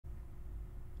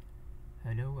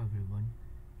Hello everyone,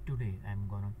 today I'm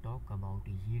gonna talk about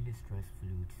yield stress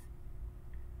fluids.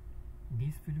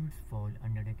 These fluids fall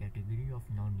under the category of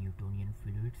non-Newtonian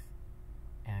fluids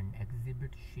and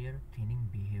exhibit shear thinning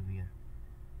behavior.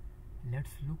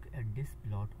 Let's look at this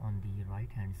plot on the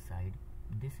right hand side.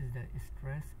 This is the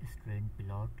stress-strain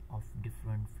plot of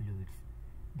different fluids.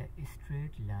 The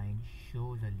straight line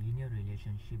shows a linear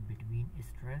relationship between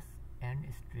stress and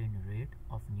strain rate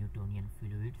of Newtonian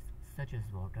fluids such as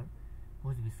water,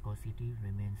 whose viscosity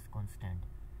remains constant.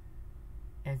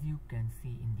 As you can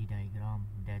see in the diagram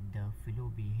that the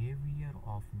flow behavior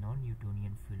of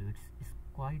non-Newtonian fluids is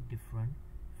quite different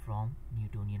from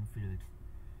Newtonian fluids.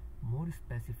 More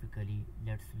specifically,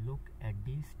 let's look at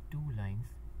these two lines.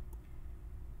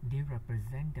 They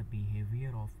represent the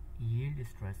behavior of yield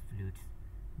stress fluids.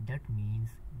 That means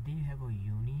they have a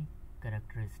unique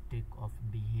characteristic of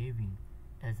behaving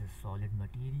as a solid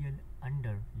material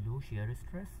under low shear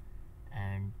stress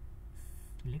and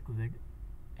liquid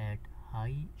at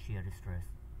high shear stress.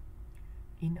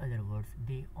 In other words,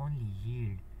 they only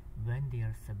yield when they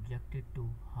are subjected to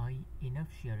high enough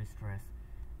shear stress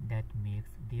that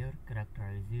makes their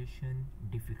characterization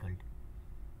difficult.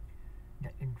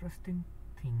 The interesting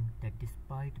thing that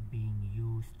despite being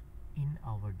used in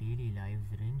our daily lives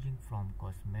ranging from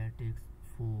cosmetics,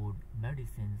 food,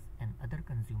 medicines and other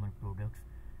consumer products,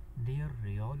 their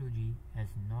rheology has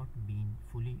not been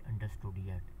fully understood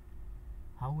yet.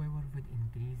 However, with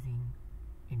increasing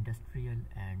industrial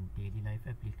and daily life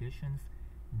applications,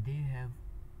 they have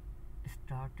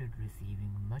started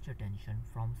receiving much attention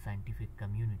from scientific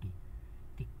community.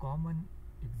 The common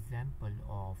example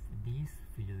of these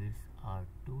fluids are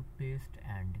toothpaste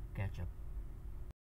and ketchup.